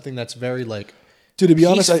this is something that's very like, dude, to be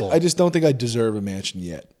honest, I just don't think I deserve a mansion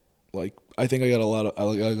yet. Like I think I got a lot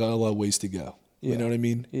of ways to go. You know what I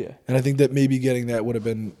mean? Yeah. And I think that maybe getting that would have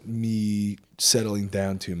been me settling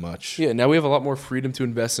down too much. Yeah, now we have a lot more freedom to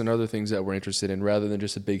invest in other things that we're interested in rather than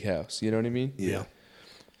just a big house. You know what I mean? Yeah.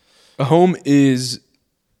 A home is,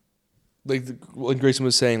 like Grayson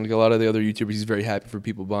was saying, like a lot of the other YouTubers, he's very happy for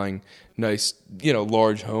people buying nice,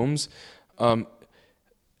 large homes. The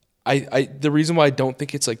reason why I don't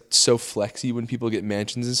think it's like so flexy when people get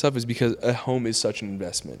mansions and stuff is because a home is such an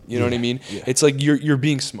investment. You know what I mean? Yeah. It's like you're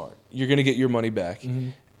being smart. You're gonna get your money back,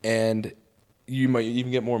 and you might even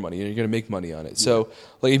get more money, and you're gonna make money on it. So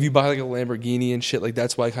like if you buy like a Lamborghini and shit, like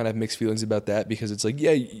that's why I kind of have mixed feelings about that because it's like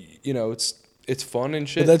it's fun and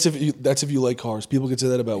shit. But that's if you like cars. People could say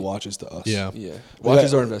that about watches to us. Yeah.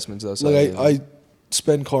 Watches are investments though. So like I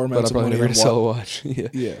spend car amounts of money on sell a watch.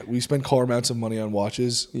 We spend car amounts of money on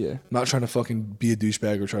watches. Yeah. I'm not trying to fucking be a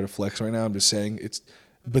douchebag or try to flex right now. I'm just saying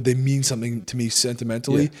but they mean something to me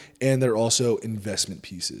sentimentally, and they're also investment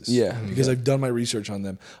pieces. Yeah. Because I've done my research on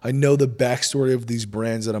them. I know the backstory of these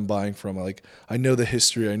brands that I'm buying from. Like I know the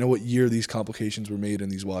history. I know what year these complications were made in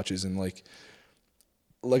these watches, and like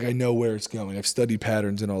I know where it's going. I've studied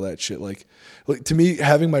patterns and all that shit. Like to me,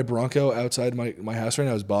 having my Bronco outside my house right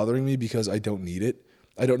now is bothering me because I don't need it.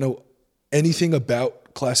 I don't know anything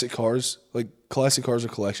about classic cars. Like classic cars are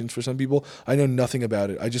collections for some people. I know nothing about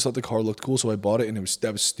it. I just thought the car looked cool, so I bought it, and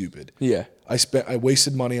that was stupid. Yeah. I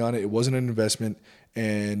wasted money on it. It wasn't an investment,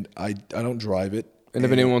 and I don't drive it. And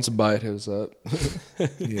if anyone wants to buy it, hit us up.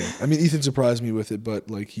 Yeah, I mean, Ethan surprised me with it, but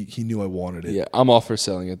like he knew I wanted it. Yeah, I'm all for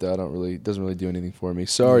selling it though. It doesn't really do anything for me.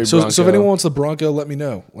 Sorry, so Bronco. So if anyone wants the Bronco, let me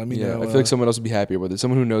know. Let me know. I feel like someone else would be happier with it.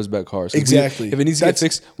 Someone who knows about cars. Exactly. If it needs to get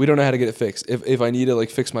fixed, we don't know how to get it fixed. If I need to like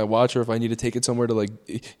fix my watch, or if I need to take it somewhere to like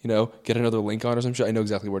get another link on or some shit, I know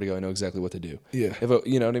exactly where to go. I know exactly what to do. Yeah.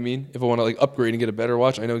 You know what I mean? If I want to like upgrade and get a better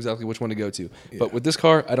watch, I know exactly which one to go to. Yeah. But with this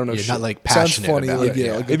car, I don't know. You're shit. not like passionate. Sounds funny. About like,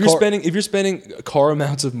 it. Like if you're spending car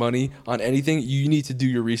amounts of money on anything, you need to do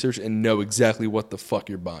your research and know exactly what the fuck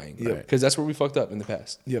you're buying. Because that's where we fucked up in the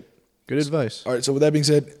past. Yep. Good advice. All right. So with that being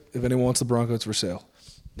said, if anyone wants the Bronco, it's for sale.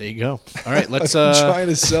 There you go. All right. Let's. I'm trying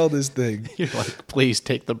to sell this thing. You're like, please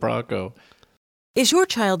take the Bronco. Is your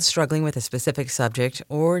child struggling with a specific subject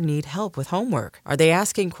or need help with homework? Are they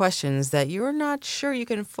asking questions that you're not sure you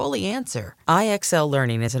can fully answer? IXL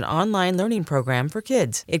Learning is an online learning program for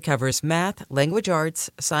kids. It covers math, language arts,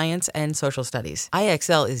 science, and social studies.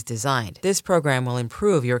 IXL is designed. This program will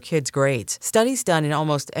improve your kids' grades. Studies done in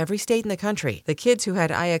almost every state in the country. The kids who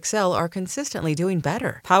had IXL are consistently doing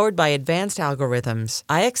better. Powered by advanced algorithms,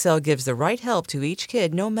 IXL gives the right help to each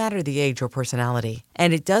kid no matter the age or personality.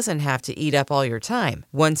 And it doesn't have to eat up all your time.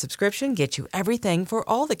 One subscription gets you everything for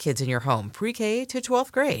all the kids in your home, pre-K to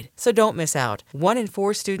 12th grade. So don't miss out. 1 in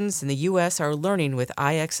 4 students in the U.S. are learning with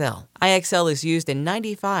IXL. IXL is used in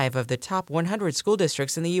 95 of the top 100 school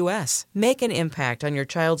districts in the U.S. Make an impact on your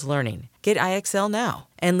child's learning. Get IXL now.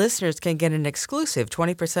 And listeners can get an exclusive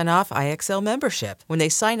 20% off IXL membership when they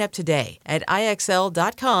sign up today at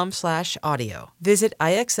IXL.com/audio. Visit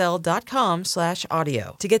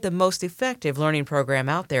IXL.com/audio to get the most effective learning program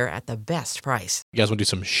out there at the best price. You guys want to do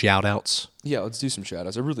some shout outs? Yeah, let's do some shout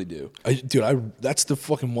outs. I really do. That's the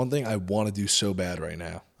fucking one thing I want to do so bad right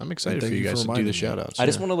now. I'm excited for you guys to do the shout outs. I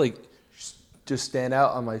just want to like just stand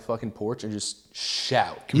out on my fucking porch and just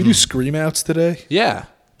shout. Can we do scream outs today? Yeah.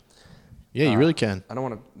 Yeah, you really can. I don't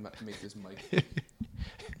want to make this mic.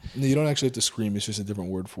 No, you don't actually have to scream. It's just a different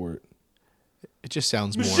word for it. It just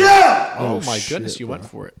sounds more. Oh my shit, goodness, you bro. went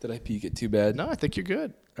for it. Did I peek it too bad? No, I think you're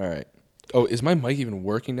good. All right. Oh, is my mic even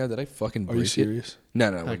working now? Did I fucking break Are you serious? it?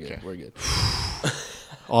 No, we're Okay. good. We're good.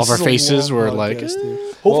 All of our faces were like,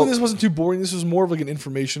 Hopefully this wasn't too boring. This was more of like an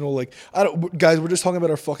informational, like, guys, we're just talking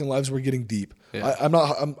about our fucking lives. We're getting deep. Yeah.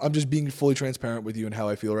 I'm just being fully transparent with you and how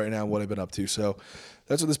I feel right now and what I've been up to. So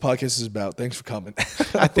that's what this podcast is about. Thanks for coming.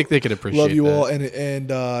 I think they could appreciate Love you that. all. And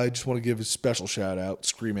I just want to give a special shout out,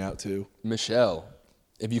 scream out to Michelle.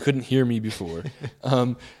 If you couldn't hear me before,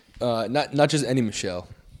 not just any Michelle.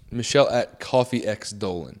 Michelle at Coffee X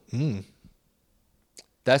Dolan.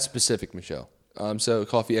 That specific Michelle. So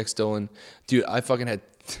Coffee X Dolan, dude, I fucking had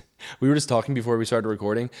We were just talking before we started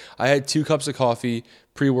recording. I had 2 cups of coffee,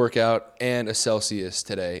 pre-workout, and a Celsius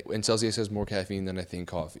today. And Celsius has more caffeine than I think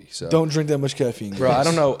coffee. So don't drink that much caffeine, bro. I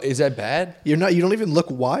don't know. Is that bad? You don't even look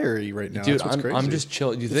wiry right now, dude. That's I'm just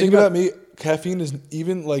chill. You the thing about me, caffeine is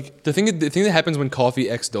even like the thing that happens when coffee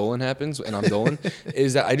X Dolan happens, and I'm Dolan,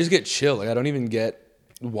 is that I just get chill. Like I don't even get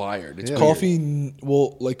wired. It's coffee.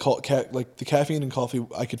 Well, like the caffeine in coffee,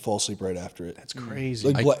 I could fall asleep right after it. That's crazy.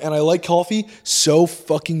 And I like coffee so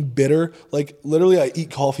fucking bitter. Like literally, I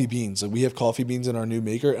eat coffee beans. Like we have coffee beans in our new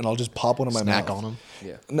maker, and I'll just pop one in my mouth. Snack on them.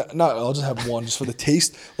 Yeah. Not. I'll just have one just for the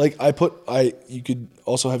taste. Like you could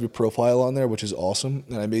also have your profile on there, which is awesome.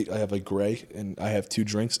 And I have like gray, and I have 2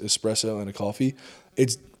 drinks, espresso and a coffee.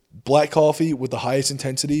 It's black coffee with the highest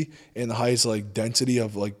intensity and the highest like density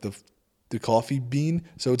of like the coffee bean,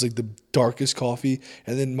 so it's like the darkest coffee,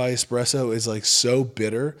 and then my espresso is like so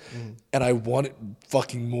bitter, and I want it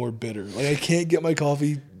fucking more bitter. Like I can't get my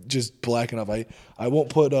coffee just black enough. I won't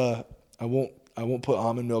put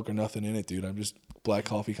almond milk or nothing in it, dude. I'm just black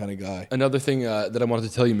coffee kind of guy. Another thing that I wanted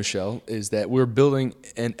to tell you, Michelle, is that we're building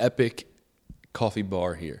an epic coffee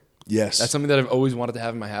bar here. Yes, that's something that I've always wanted to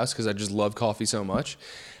have in my house because I just love coffee so much.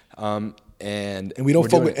 And we don't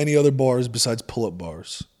fuck with any other bars besides pull-up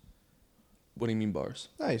bars. What do you mean bars?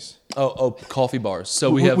 Nice. Oh, coffee bars.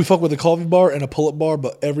 So we fuck with a coffee bar and a pull-up bar,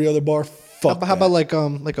 but every other bar, fuck. How about like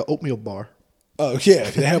an oatmeal bar? Oh yeah,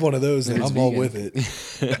 if they have one of those, then I'm all with it.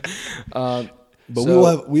 But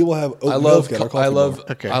so we will have oat milk at our coffee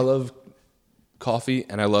bar. I love coffee,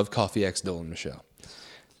 and I love Coffee X Dolan, Michelle.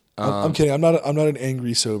 I'm kidding. I'm not an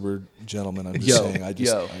angry sober gentleman. I'm just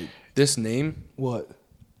saying. This name. What?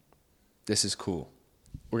 This is cool.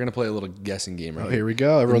 We're going to play a little guessing game right here we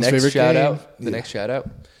go. Everyone's favorite game. The next shout out.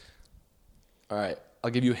 All right. I'll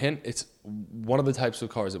give you a hint. It's one of the types of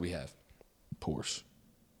cars that we have. Porsche.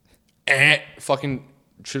 Fucking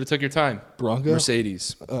should have took your time. Bronco?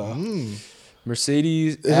 Mercedes.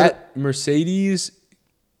 Mercedes. At Mercedes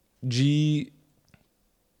G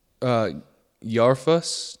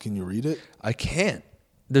Yarfus. Can you read it? I can't.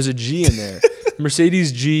 There's a G in there.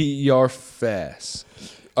 Mercedes G Yarfas.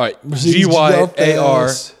 All right,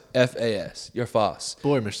 Gyarfas. Yarfas.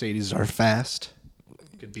 Boy, Mercedes are fast.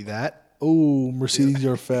 Could be that. Oh, Mercedes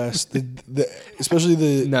are fast. Especially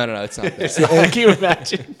the. No, it's not that. Can you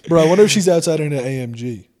imagine? Bro, I wonder if she's outside in an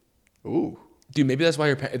AMG. Ooh. Dude, maybe that's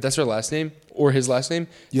why if that's her last name or his last name,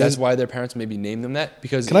 that's why their parents maybe named them that.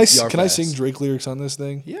 Because can I sing Drake lyrics on this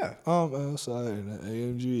thing? Yeah. Outside in an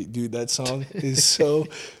AMG. Dude, that song is so.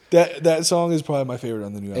 That song is probably my favorite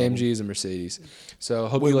on the new album. AMG is a Mercedes. So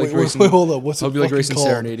hope you like Grayson. Wait, hold up. What's hope you like Grayson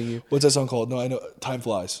serenading you. What's that song called? No, I know. Time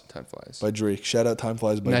Flies. Time Flies by Drake. Shout out Time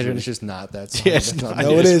Flies by Imagine Drake. It's just not that song. Yeah,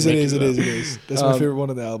 it is. That's my favorite one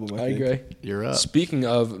on the album. I agree. You're up. Speaking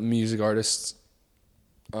of music artists,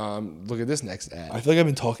 look at this next ad. I feel like I've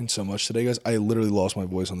been talking so much today, guys. I literally lost my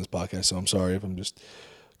voice on this podcast, so I'm sorry if I'm just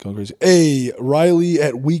going crazy. Hey, Riley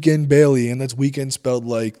at Weekend Bailey, and that's Weekend spelled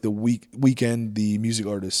like the Weekend, the music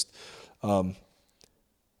artist.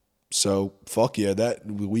 So fuck yeah, that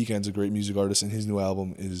Weeknd's a great music artist, and his new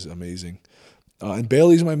album is amazing. And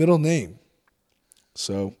Bailey's my middle name,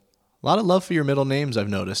 so a lot of love for your middle names I've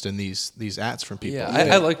noticed in these ads from people. Yeah,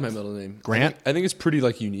 I like my middle name, Grant. I think it's pretty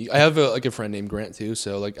like unique. I have a friend named Grant too,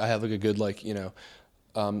 so like I have like a good like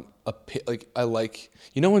I like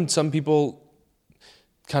when some people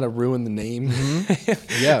kind of ruin the name.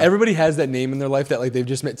 Mm-hmm. Yeah, everybody has that name in their life that like they've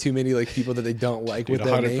just met too many like people that they don't like with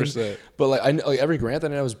that 100%. Name. But like I know, like every Grant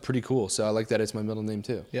that I know is pretty cool, so I like that it's my middle name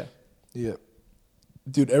too. Yeah.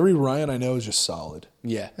 Dude, every Ryan I know is just solid.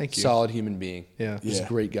 Yeah, thank you. Solid human being. Yeah, just a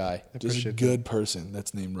great guy. Just a good person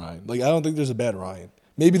that's named Ryan. Like I don't think there's a bad Ryan.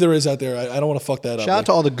 Maybe there is out there. I don't want to fuck that up. Shout out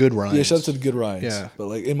to all the good Ryans. Yeah, shout out to the good Ryans. Yeah, but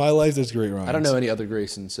like in my life, there's great Ryans. I don't know any other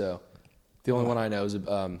Grayson, so the only one I know is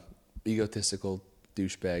egotistical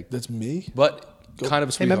douchebag. That's me. But kind of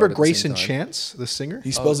a sweetheart. Hey, remember at Grayson the same time. Chance, the singer?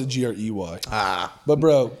 He spells it Grey. Ah, but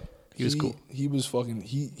bro, he was cool. He was fucking.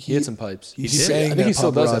 He had some pipes. He sang. I think he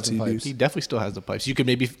still does have some pipes. He definitely still has the pipes. You could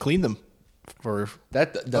maybe clean them for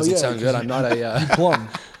that. Doesn't sound good. I'm not a plum.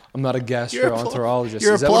 I'm not a gastroenterologist.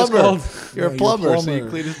 You're a plumber. You're a plumber. plumber, so you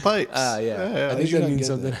clean his pipes. Yeah. I think that means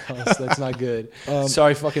something else. That's not good.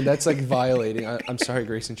 Sorry, that's like violating. I'm sorry,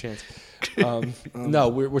 Grayson Chance. No,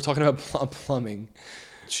 we're talking about plumbing.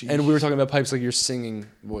 Jeez. And we were talking about pipes like your singing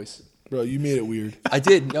voice. Bro, you made it weird. I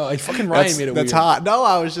did. No, fucking Ryan made it weird. That's hot. No,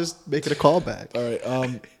 I was just making a callback. All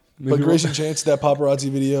right. But Grayson Chance, that paparazzi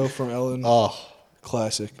video from Ellen. Oh,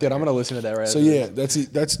 classic. Dude, I'm going to listen to that right So yeah,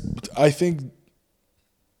 that's I think.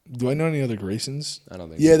 Do I know any other Graysons? I don't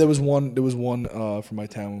think Yeah, so. there was one from my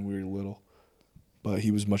town when we were little. but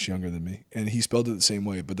he was much younger than me, and he spelled it the same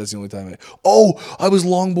way. But that's the only time I was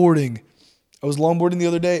longboarding. I was longboarding the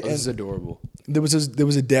other day. Oh, this is adorable. There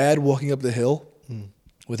was a dad walking up the hill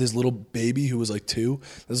with his little baby who was like 2.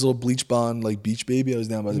 This little bleach bond like beach baby. I was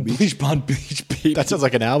down by the beach. Bleach bond beach baby. That sounds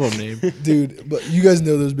like an album name. Dude, but you guys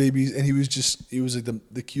know those babies, and he was like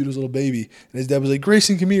the cutest little baby, and his dad was like,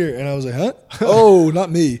 Grayson, come here, and I was like, huh? Oh, not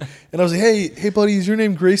me. And I was like, hey buddy, is your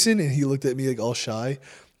name Grayson? And he looked at me like all shy,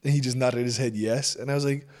 and he just nodded his head yes, and I was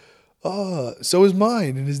like, oh, so is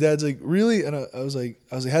mine. And his dad's like, really? And I was like,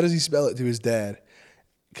 how does he spell it to his dad?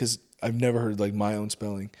 Because I've never heard like my own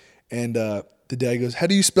spelling, and the dad goes, how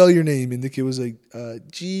do you spell your name? And the kid was like,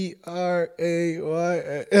 Gray.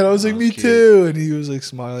 And I was like, me cute. too. And he was like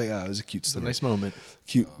smiling. It was a cute story. Nice moment.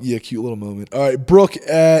 Cute little moment. All right, Brooke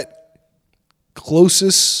at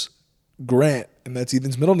Closest Grant. And that's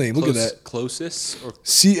Ethan's middle name. Look at that. Closest? Or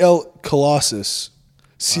CL Colossus.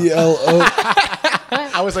 CLO.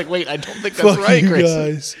 I was like, wait, I don't think that's right, you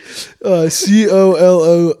Grayson. guys.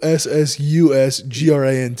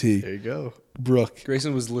 COLOSSUSGRANT. There you go. Brooke.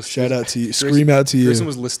 Grayson was Shout out to you. Scream out to you. Grayson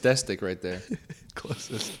was listastic right there.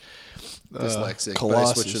 Closest. Dyslexic. Colossus. But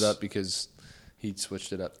I switched it up because he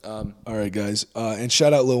switched it up. All right, guys. And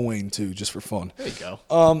shout out Lil Wayne, too, just for fun. There you go.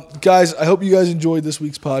 Guys, I hope you guys enjoyed this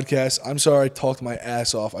week's podcast. I'm sorry I talked my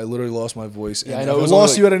ass off. I literally lost my voice. Yeah, and I know. if It I was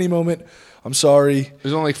lost only you at any moment, I'm sorry. It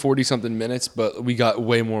was only like 40-something minutes, but we got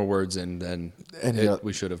way more words in than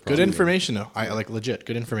we should have. Good probably. information, though. I like legit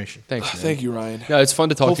good information. Thanks, man. Thank you, Ryan. Yeah, it's fun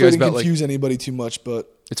to talk Hopefully to you guys I didn't about confuse anybody too much,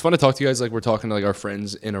 but it's fun to talk to you guys like we're talking to like our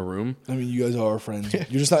friends in a room. I mean, you guys are our friends. You're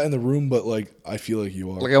just not in the room, but like I feel like you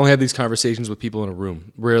are. Like I only have these conversations with people in a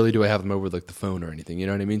room. Rarely do I have them over like the phone or anything. You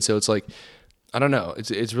know what I mean? So it's like, I don't know.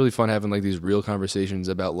 It's really fun having like these real conversations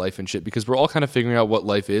about life and shit because we're all kind of figuring out what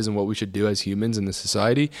life is and what we should do as humans in the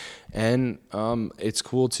society. And it's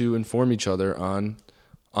cool to inform each other on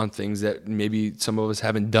things that maybe some of us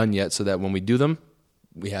haven't done yet, so that when we do them,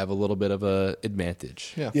 we have a little bit of a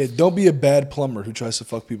advantage. Yeah. Yeah, don't be a bad plumber who tries to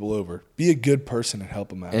fuck people over. Be a good person and help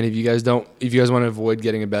them out. And if you guys want to avoid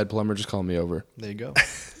getting a bad plumber, just call me over. There you go.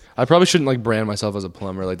 I probably shouldn't like brand myself as a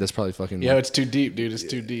plumber. Like that's probably fucking. Yeah, it's too deep, dude. It's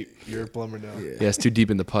too deep. You're a plumber now. Yeah, it's too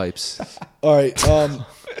deep in the pipes. All right.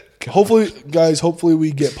 Hopefully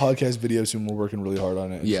we get podcast video soon. We're working really hard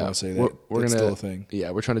on it. I just want to say that we're that's gonna, still a thing.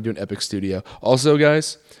 Yeah, we're trying to do an epic studio. Also,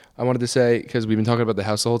 guys, I wanted to say, because we've been talking about the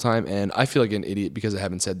house the whole time, and I feel like an idiot because I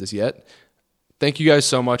haven't said this yet. Thank you guys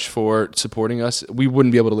so much for supporting us. We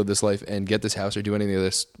wouldn't be able to live this life and get this house or do any of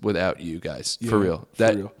this without you guys. For real.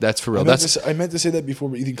 That's for real. I meant to say that before,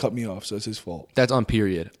 but Ethan cut me off, so it's his fault. That's on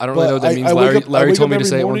period. I don't really know what that means. I Larry told me to every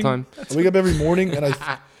say it morning, one time. I wake up every morning and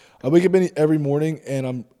I wake up every morning and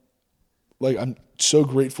I'm so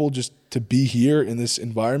grateful just to be here in this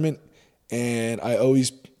environment, and I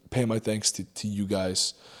always pay my thanks to you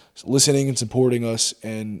guys listening and supporting us,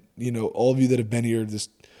 and all of you that have been here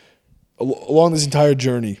along this entire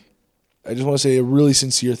journey. I just want to say a really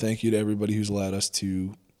sincere thank you to everybody who's allowed us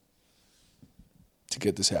to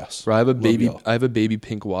get this house. Bro, I have a baby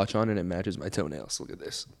pink watch on and it matches my toenails. Look at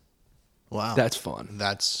this. Wow. That's fun.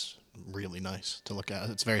 That's really nice to look at.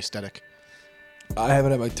 It's very aesthetic. I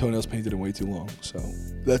haven't had my toenails painted in way too long, so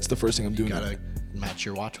that's the first thing I'm doing. You gotta match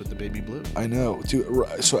your watch with the baby blue. I know.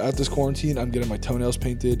 So at this quarantine, I'm getting my toenails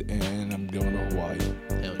painted and I'm going to Hawaii.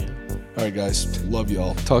 Hell yeah. All right, guys. Love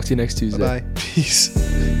y'all. Talk to you next Tuesday. Bye-bye. Peace.